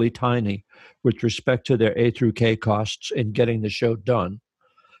really, really tiny with respect to their A through K costs in getting the show done.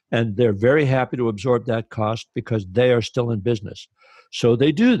 And they're very happy to absorb that cost because they are still in business. So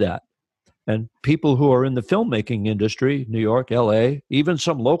they do that. And people who are in the filmmaking industry, New York, LA, even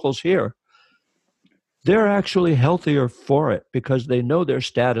some locals here, they're actually healthier for it because they know their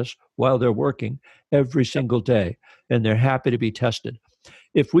status while they're working every single day, and they're happy to be tested.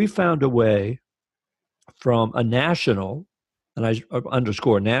 If we found a way from a national, and I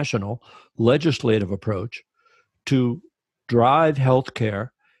underscore national, legislative approach to drive healthcare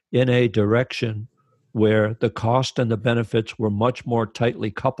in a direction where the cost and the benefits were much more tightly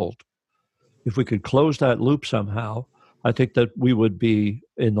coupled, if we could close that loop somehow, I think that we would be,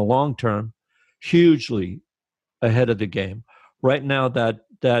 in the long term, hugely ahead of the game. Right now, that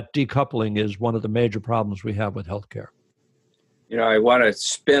decoupling is one of the major problems we have with healthcare. I want to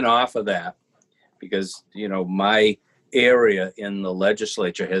spin off of that because, my area in the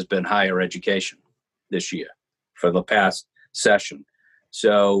legislature has been higher education this year for the past session.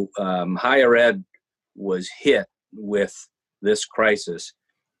 So higher ed was hit with this crisis.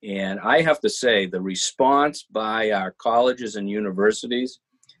 And I have to say the response by our colleges and universities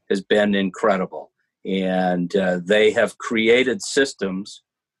has been incredible. And they have created systems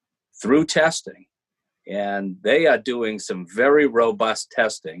through testing. And they are doing some very robust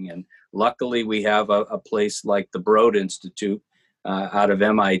testing. And luckily, we have a place like the Broad Institute out of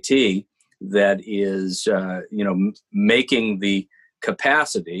MIT that is, making the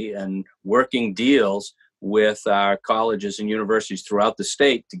capacity and working deals with our colleges and universities throughout the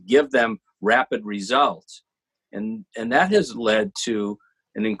state to give them rapid results. And that has led to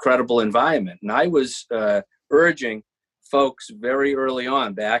an incredible environment. And I was urging folks very early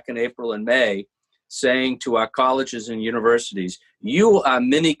on, back in April and May, saying to our colleges and universities, you are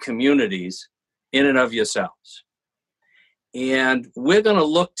mini communities in and of yourselves. And we're going to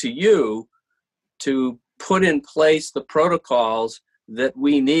look to you to put in place the protocols that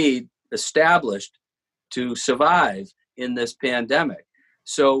we need established to survive in this pandemic.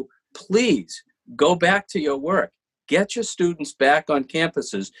 So please go back to your work. Get your students back on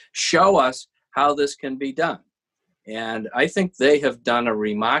campuses. Show us how this can be done. And I think they have done a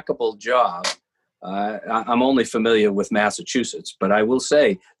remarkable job. I'm only familiar with Massachusetts, but I will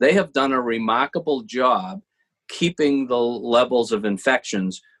say they have done a remarkable job keeping the levels of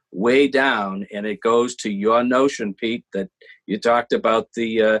infections way down. And it goes to your notion, Pete, that you talked about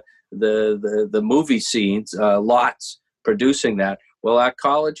the movie scenes, lots producing that. Well, our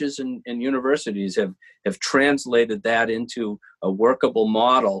colleges and universities have translated that into a workable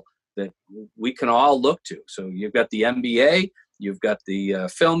model that we can all look to. So you've got the NBA, you've got the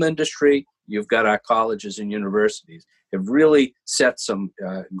film industry, you've got our colleges and universities have really set some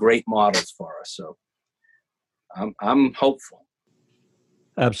great models for us. So I'm hopeful.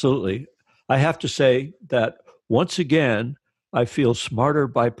 Absolutely. I have to say that once again, I feel smarter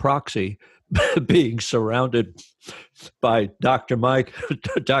by proxy being surrounded by Dr. Mike,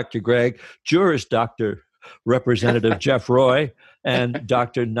 Dr. Greg, Juris Dr. Representative Jeff Roy, and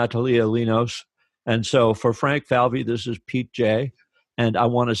Dr. Natalia Linos. And so for Frank Falvey, this is Pete J. And I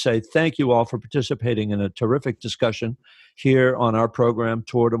want to say thank you all for participating in a terrific discussion here on our program,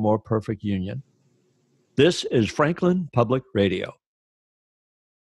 Toward a More Perfect Union. This is Franklin Public Radio.